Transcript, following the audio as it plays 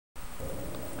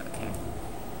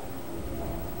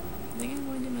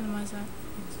noise that?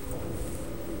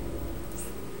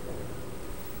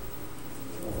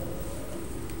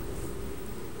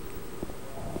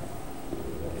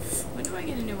 When do I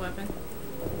get a new weapon?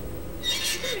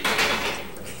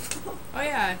 Oh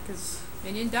yeah, because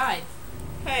Minion died.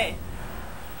 Hey.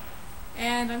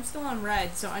 And I'm still on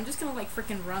red, so I'm just gonna like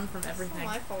freaking run from It's everything. not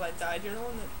my fault I died. You're the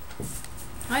one that...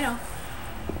 I know.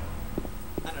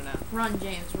 I don't know. Run,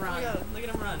 James, Oh my run. god, look at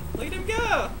him run. Look at him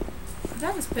go!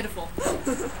 That was pitiful.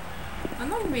 I'm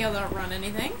not gonna be able to outrun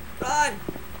anything. Run!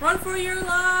 Run for your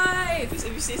life! Just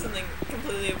if you see something,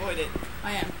 completely avoid it.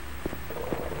 I am.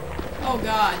 Oh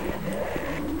god.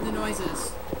 The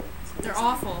noises. They're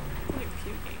awful. Like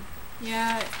puking.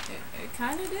 Yeah, it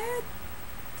kinda did.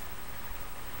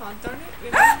 Oh, darn it. We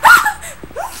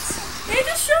They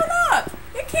just showed up!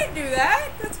 They can't do that!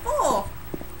 That's bull!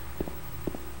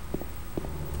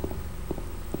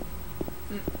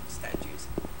 Statues.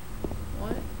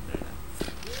 What? I don't know.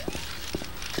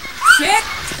 Shit!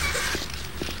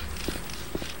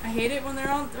 I hate it when they're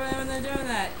doing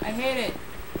that. I hate it.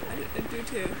 I do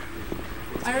too.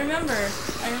 I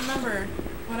remember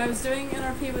when I was doing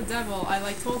NRP with Devil, I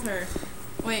like told her,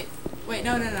 wait,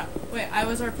 no, wait, I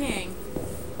was RPing,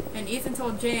 and Ethan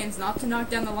told James not to knock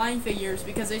down the line figures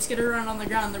because they skid around on the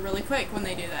ground, they're really quick when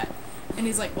they do that. And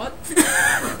he's like, what?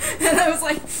 And I was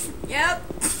like, yep.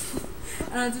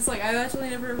 And I was just like, I've actually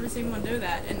never ever seen one do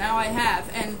that, and now I have,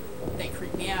 and they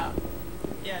creep me out.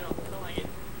 Yeah, I don't like it.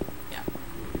 Yeah.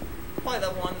 Probably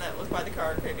the one that was by the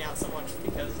car creeped me out so much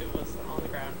because it was on the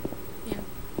ground. Yeah.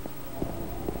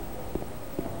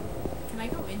 Can I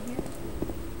go in here?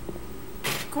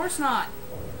 Of course not.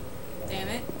 Damn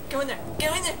it. Go in there!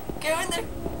 Go in there! Go in there!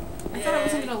 I thought I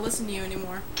wasn't gonna listen to you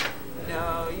anymore.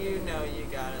 No, you know you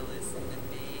gotta listen to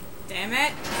me. Damn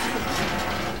it!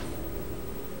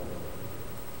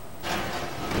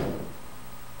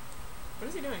 What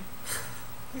is he doing?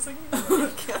 He's like...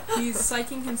 He's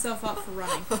psyching himself up for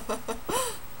running.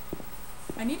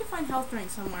 I need to find health drink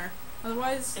somewhere.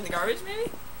 Otherwise... In the garbage,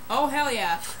 maybe? Oh, hell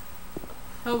yeah.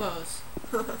 Hobos.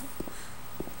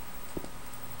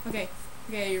 Okay.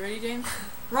 Okay, you ready, James?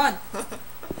 Run!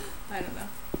 I don't know.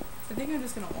 I think I'm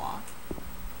just gonna walk.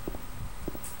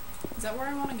 Is that where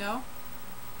I want to go?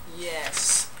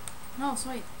 Yes. Oh,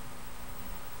 sweet.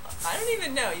 I don't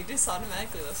even know. You just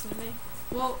automatically listen to me.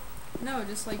 Well, no,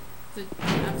 just like the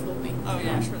map told me. Oh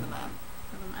yeah, sure, the map.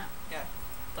 For the map. Yeah,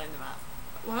 blame the map.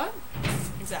 What?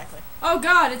 Exactly. Oh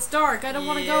god, it's dark. I don't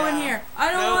want to go in Yeah. here.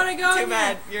 I don't No, want to go too in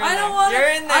bad. here. You're in I don't there. want You're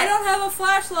in there. I don't have a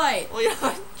flashlight. Well, you have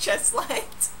a chest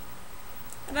light.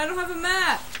 And I don't have a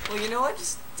map. Well, you know what?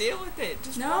 Just deal with it.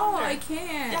 Just No, wander. I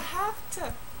can't. You have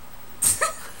to.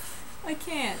 I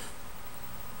can't.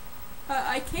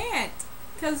 I can't.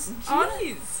 Because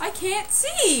Jeez. I can't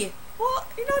see. Well,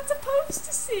 you're not supposed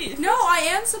to see. No, I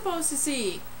am supposed to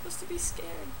see. You're supposed to be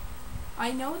scared.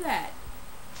 I know that.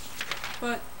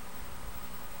 But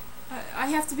I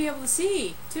have to be able to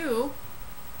see, too.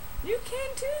 You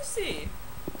can too see.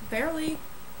 Barely.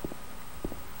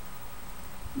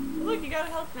 Look, you got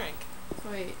a health drink.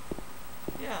 Wait.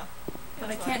 Yeah.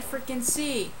 But I That's can't why. freaking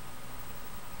see.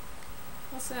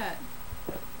 What's that?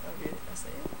 Okay, I say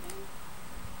it.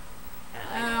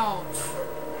 Ouch.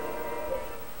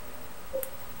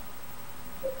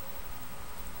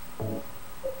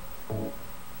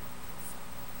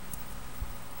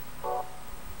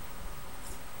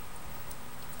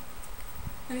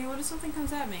 I mean, what if something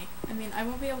comes at me? I mean, I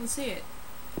won't be able to see it.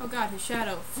 Oh god, his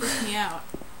shadow freaked me out.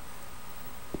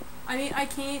 I mean, I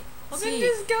can't Well, see. then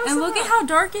just go And look at somewhere. how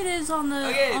dark it is on the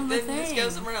Okay, on the then thing. just go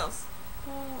somewhere else.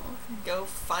 Oh, okay. Go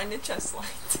find a chest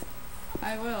light.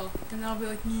 I will, and then I'll be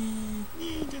like, nee.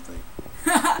 Just like,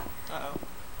 uh-oh.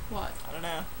 What? I don't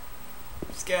know.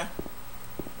 Just go.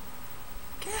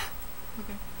 Go.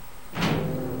 Okay.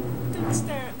 Don't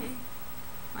stare at me.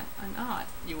 I'm not.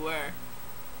 You were.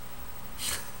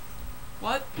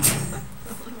 What?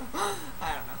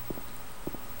 I don't know.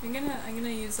 I'm gonna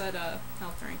use that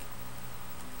health drink.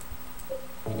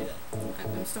 You do that.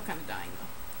 I'm still kind of dying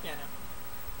though. Yeah,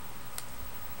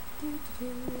 no.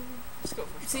 Just go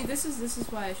for it. See, this is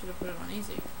why I should have put it on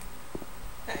easy.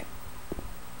 Hey.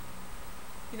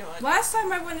 You know what? Last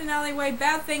time I went in an alleyway,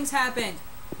 bad things happened.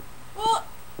 Well,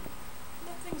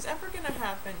 nothing's ever gonna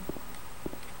happen.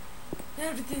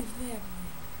 Everything's happening.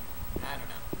 I don't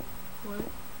know. What?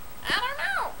 I don't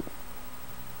know.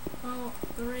 Well,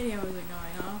 the radio isn't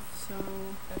going off, so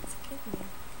That's kidding me.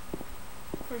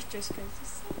 Of course, just because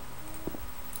it's so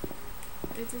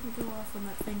it didn't go off when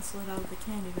that thing slid out of the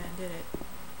candy van, did it?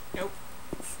 Nope.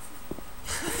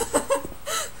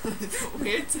 It's a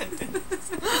weird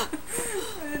sentence.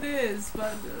 It is,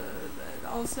 but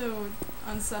also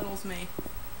unsettles me.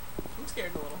 I'm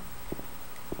scared a little.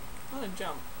 I'm gonna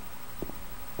jump.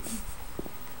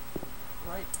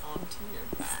 Right onto your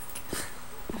back.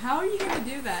 How are you gonna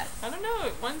do that? I don't know.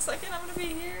 1 second I'm gonna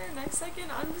be here. Next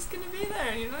second I'm just gonna be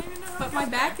there. You don't even know how. But I my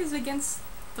got back there. is against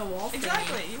the wall. thingy.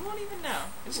 Exactly. You won't even know.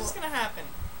 It's just gonna happen.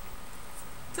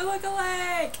 To look a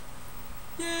lake!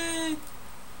 Yay!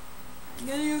 I'm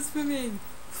gonna go swimming.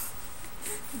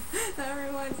 That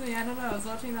reminds me, I don't know, I was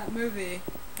watching that movie,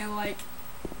 and like,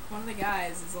 one of the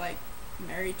guys is like,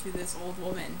 married to this old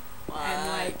woman. What? And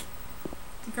like,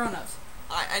 grown-ups.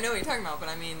 I know what you're talking about, but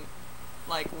I mean,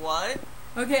 like what?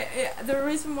 Okay, the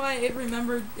reason why I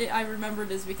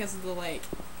remembered is because of the lake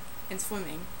and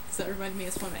swimming. So that reminded me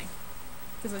of swimming.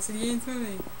 Because I said, you ain't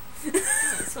swimming.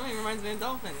 Swimming reminds me of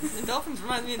dolphins, and dolphins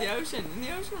remind me of the ocean, and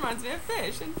the ocean reminds me of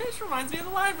fish, and fish reminds me of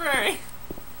the library.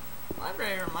 The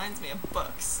library reminds me of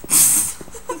books.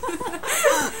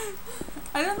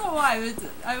 I don't know why, but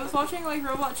I was watching like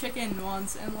Robot Chicken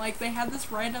once, and like they had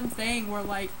this random thing where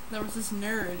like there was this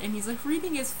nerd, and he's like,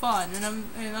 reading is fun, and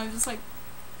I'm just like,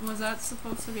 was that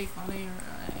supposed to be funny, or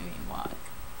I mean, what?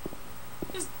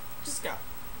 Just go.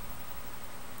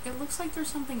 It looks like there's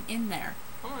something in there.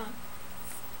 Come on.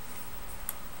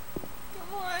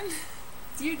 Come on.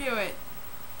 You do it.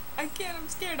 I can't. I'm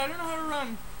scared. I don't know how to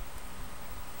run.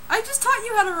 I just taught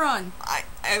you how to run.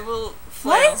 I will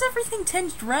flail. Why is everything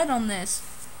tinged red on this?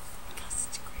 Because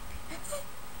it's creepy.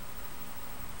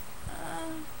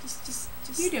 Just.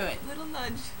 You do it. Little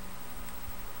nudge.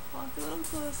 Walk a little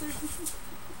closer.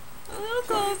 A little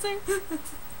closer.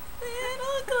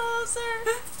 Little closer.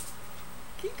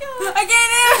 Keep going. I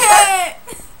can't do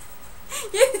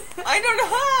it! I don't know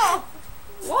how.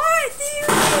 What do you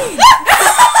mean?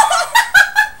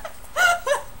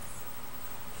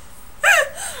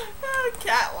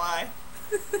 Cat, why?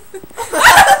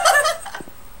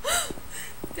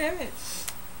 Damn it.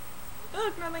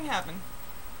 Look, nothing happened.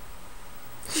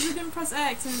 Because you didn't press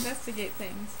X and investigate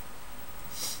things.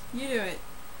 You do it.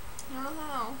 I don't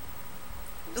know.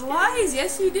 Lies,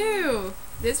 yes you do.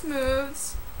 This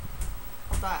moves.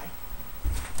 I'll die.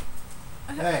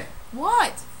 Hey,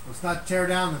 What? let's not tear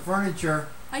down the furniture.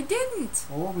 I didn't.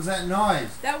 Well, what was that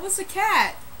noise? That was the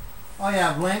cat. Oh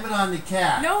yeah, blame it on the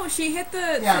cat. No, she hit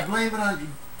the... Yeah, blame it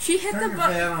on... She hit Turn the your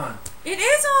button. fan on. It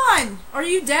is on! Are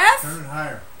you deaf? Turn it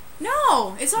higher.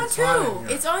 No, it's on It's hot in 2. here.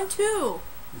 It's on 2.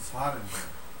 It's hot in here.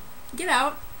 Get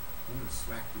out. I'm gonna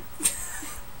smack you.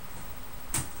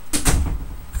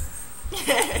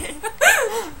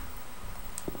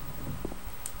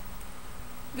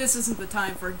 This isn't the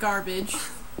time for garbage.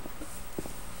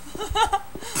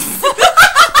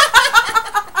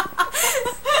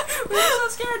 We were so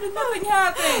scared and nothing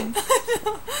happened.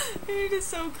 You just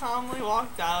so calmly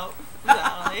walked out of the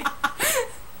alley.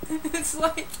 It's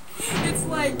like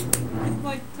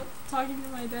talking to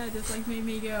my dad just like made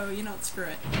me go, you know, screw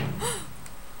it.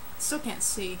 Still can't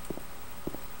see.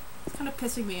 It's kind of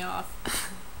pissing me off.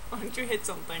 Why don't you hit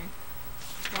something?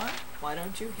 What? Why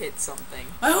don't you hit something?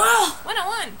 I will!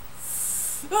 101!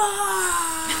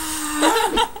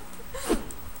 Ah!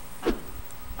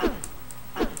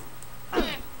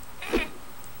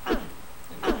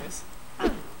 Anyways.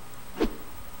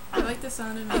 I like the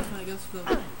sound it makes when it goes through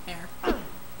the air.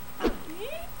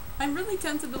 I'm really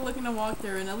tempted to look in a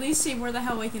walkthrough and at least see where the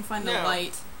hell we can find the No.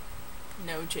 light.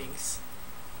 No, Jinx.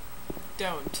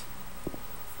 Don't.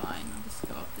 Fine, I'll just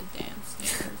go up the damn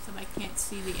stairs that I can't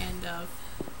see the end of.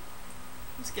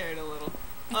 I'm scared a little.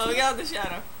 I Oh, we can't- got the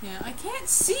shadow. Yeah, I can't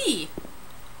see!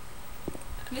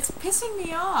 And it's pissing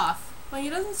me off. Like,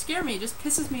 it doesn't scare me, it just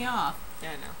pisses me off.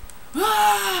 Yeah, I know.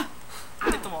 Ah!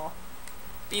 Hit the wall.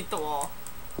 Beat the wall.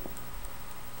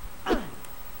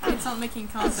 It's not making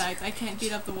contact, I can't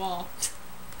beat up the wall.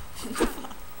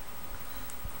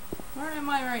 Where am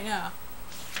I right now?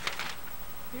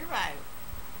 You're right.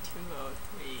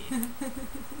 203.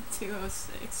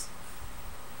 206.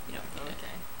 You don't get it.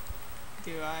 Okay.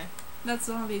 Do I? That's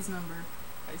Zombie's number.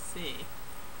 I see.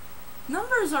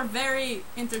 Numbers are very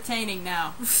entertaining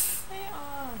now. They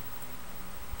are.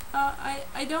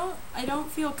 I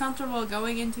don't feel comfortable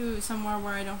going into somewhere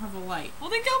where I don't have a light. Well,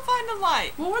 then go find a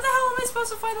light. Well, where the hell am I supposed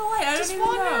to find a light? I Just don't even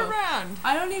wander know. around.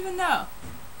 I don't even know.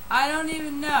 I don't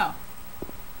even know.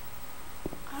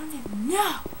 I don't even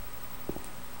know.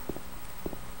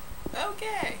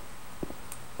 Okay.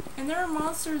 And there are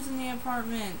monsters in the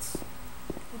apartments.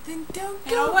 Well, then don't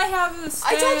And all go. I have is a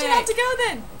stick. I told you not to go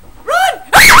then. Run!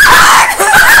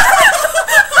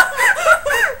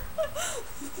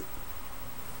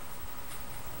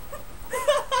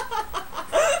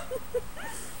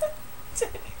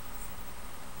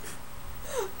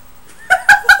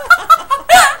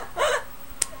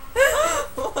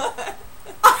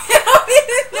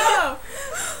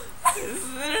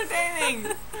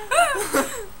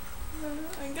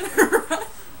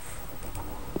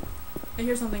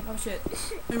 shit.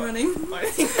 I'm running. Why do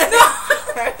you think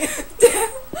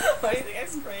Why do you think I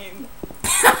screamed?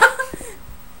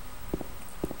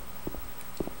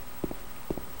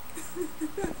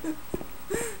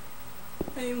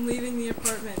 I am leaving the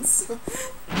apartments.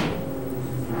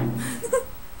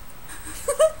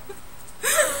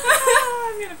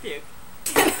 I'm gonna puke.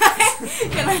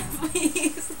 Can I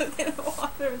please look in the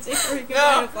water and see if we can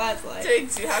find a flashlight?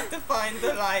 Jigs, you have to find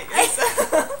the light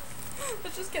yourself.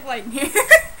 Let's just get light in here.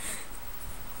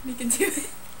 We can do it.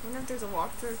 I wonder if there's a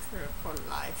walkthrough for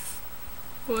life.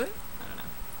 What? I don't know.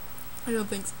 I don't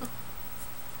think so.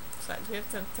 Besides, we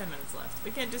have 10 minutes left.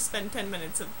 We can't just spend 10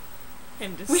 minutes of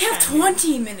him just We have standing.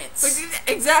 20 minutes.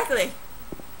 Exactly.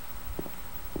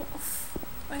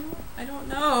 I don't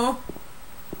know.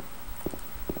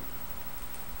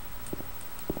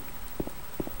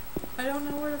 I don't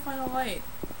know where to find a light.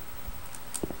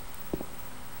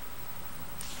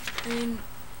 I mean,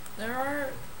 there are,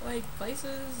 like,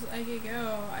 places I could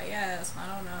go, I guess.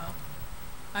 I don't know.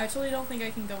 I actually don't think I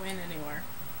can go in anywhere.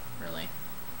 Really.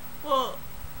 Well,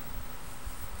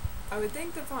 I would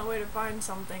think the way to find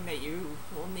something that you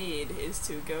will need is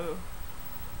to go.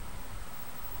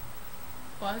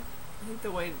 What? I think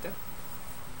the way to.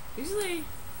 Usually,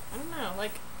 I don't know,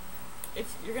 like,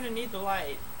 if you're gonna need the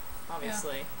light,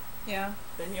 obviously, Yeah.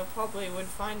 then you'll probably would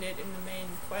find it in the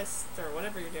main quest or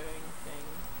whatever you're doing thing.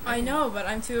 I know, but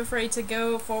I'm too afraid to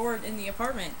go forward in the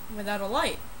apartment without a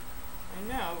light. I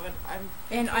know, but I'm.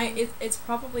 And it's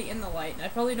probably in the light, and I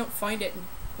probably don't find it.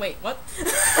 Wait, what?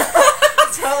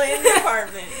 It's probably in the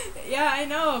apartment. Yeah, I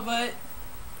know, but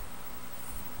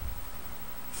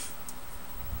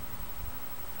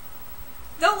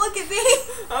don't look at me.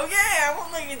 Okay, I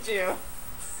won't look at you.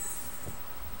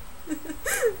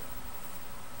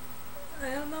 I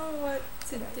don't know what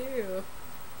to do,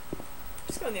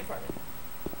 Just go in the apartment.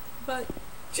 but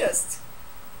Just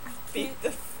I beat can't. the.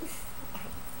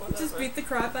 Whatever. Just beat the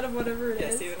crap out of whatever it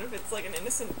Yes, is. even if it's like an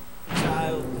innocent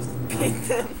child, just beat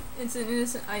them. It's an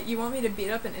innocent. You want me to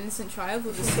beat up an innocent child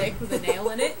with a stick with a nail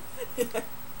in it? Yeah.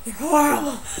 You're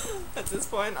horrible. At this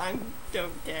point, I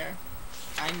don't care.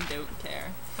 I don't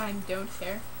care. I don't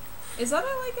care. Is that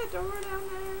like a door down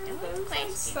there? It looks There's like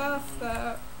crazy. stuff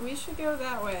that we should go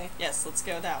that way. Yes, let's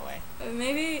go that way.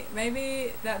 Maybe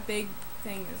that big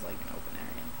thing is like an open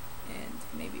area, and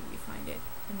maybe we find it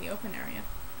in the open area.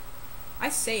 I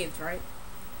saved, right?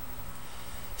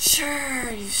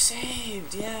 Sure, you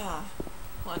saved, yeah.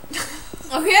 What?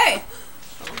 Okay.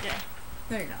 Okay.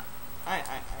 No, you're not. I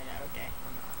know, okay.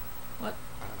 I'm not. What?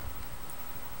 I don't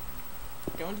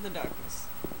know. Go into the darkness.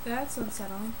 That's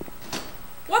unsettling.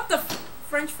 What the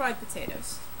French fried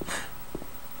potatoes?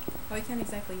 Well, I can't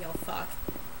exactly yell fuck.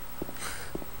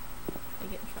 I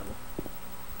get in trouble.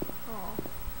 Oh.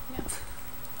 Yeah.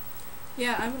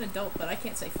 Yeah, I'm an adult, but I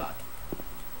can't say fuck.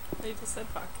 You just said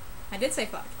fuck. I did say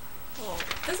fuck. Well,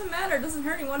 Doesn't matter. It doesn't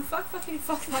hurt anyone. Fuck, fucking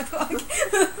fuck, fuck, fuck.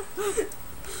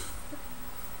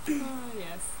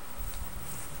 yes.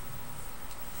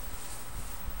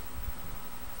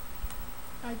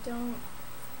 I don't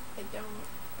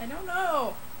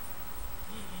know.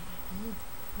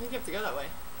 I think you have to go that way.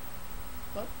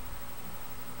 What?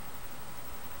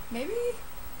 Maybe?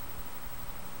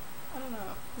 I don't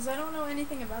know. Because I don't know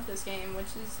anything about this game,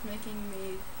 which is making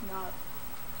me not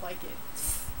like it.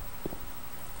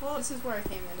 Well, This is where I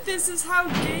came into this is how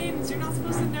games. You're not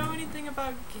supposed to know anything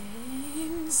about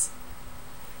games.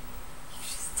 You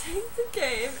just take the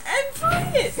game and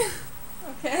play it.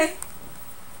 Okay.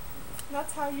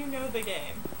 That's how you know the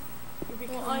game. You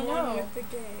become Well, I one know. with the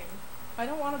game. I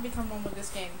don't want to become one with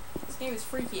this game. This game is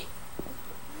freaky.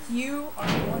 You are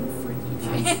one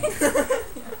freaky chick.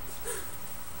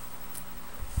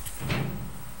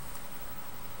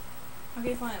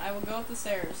 Okay, fine. I will go up the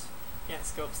stairs.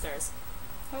 Yes, go upstairs.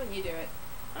 How about you do it?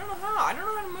 I don't know how. I don't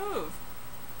know how to move.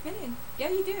 Minion. Yeah,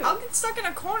 you do. I'll get stuck in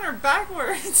a corner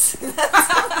backwards.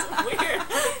 That sounds weird.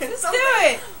 And Just something do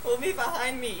it. will be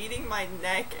behind me eating my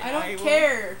neck. And I don't will-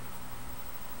 care.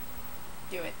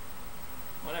 Do it.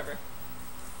 Whatever.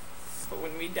 But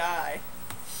when we die,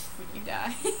 When you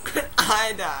die.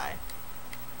 I die.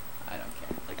 I don't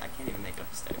care. Like, I can't even make up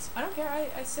the stairs. I don't care.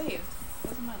 I saved.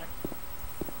 Doesn't matter.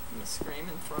 I'm gonna scream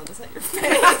and throw this at your face.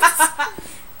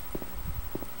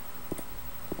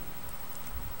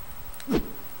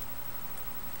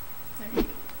 There you go.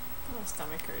 My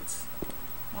stomach hurts.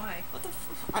 Why? What the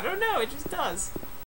I don't know, it just does.